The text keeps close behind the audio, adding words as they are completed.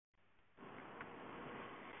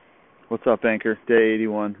What's up, Anchor? Day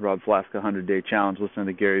 81, Rob Flaska 100-day challenge, listening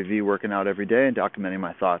to Gary Vee, working out every day and documenting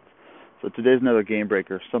my thoughts. So today's another game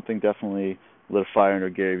breaker. Something definitely lit a fire under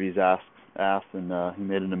Gary Vee's ass, and he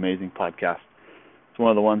made an amazing podcast. It's one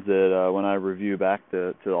of the ones that when I review back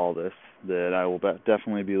to all this, that I will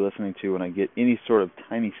definitely be listening to when I get any sort of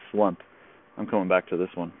tiny slump. I'm coming back to this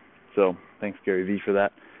one. So thanks, Gary Vee, for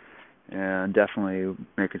that. And definitely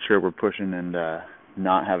making sure we're pushing and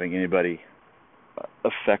not having anybody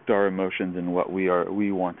affect our emotions and what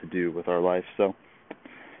we want to do with our life. So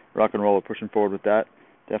rock and roll, we're pushing forward with that.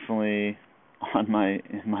 Definitely on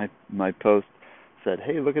my post said,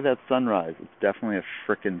 hey, look at that sunrise. It's definitely a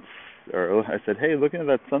frickin' or I said, hey, look at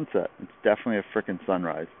that sunset. It's definitely a frickin'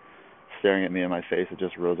 sunrise staring at me in my face. It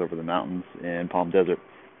just rose over the mountains in Palm Desert,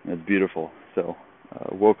 and it's beautiful. So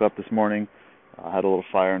woke up this morning, had a little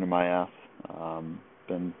fire under my ass.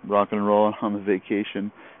 Been rocking and rolling on the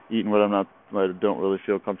vacation, eating what I don't really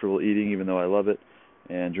feel comfortable eating, even though I love it,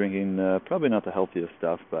 and drinking probably not the healthiest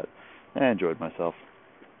stuff, but I enjoyed myself.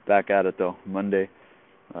 Back at it though, Monday,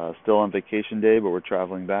 still on vacation day, but we're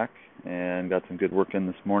traveling back, and got some good work in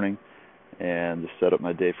this morning, and just set up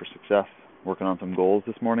my day for success. Working on some goals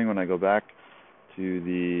this morning when I go back to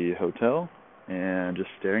the hotel, and just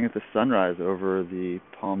staring at the sunrise over the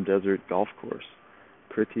Palm Desert golf course.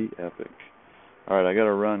 Pretty epic. All right, I got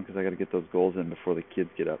to run because I got to get those goals in before the kids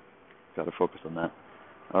get up. Got to focus on that.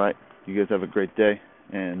 All right, you guys have a great day,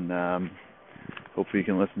 and hopefully you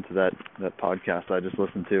can listen to that podcast I just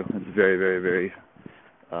listened to. It's very, very, very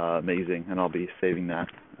amazing, and I'll be saving that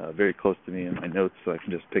very close to me in my notes so I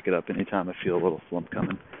can just pick it up anytime I feel a little slump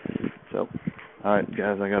coming. So, all right,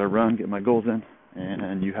 guys, I got to run, get my goals in,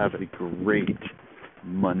 and you have a great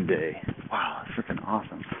Monday. Wow, that's freaking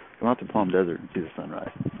awesome. Come out to Palm Desert and see the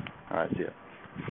sunrise. All right, see ya.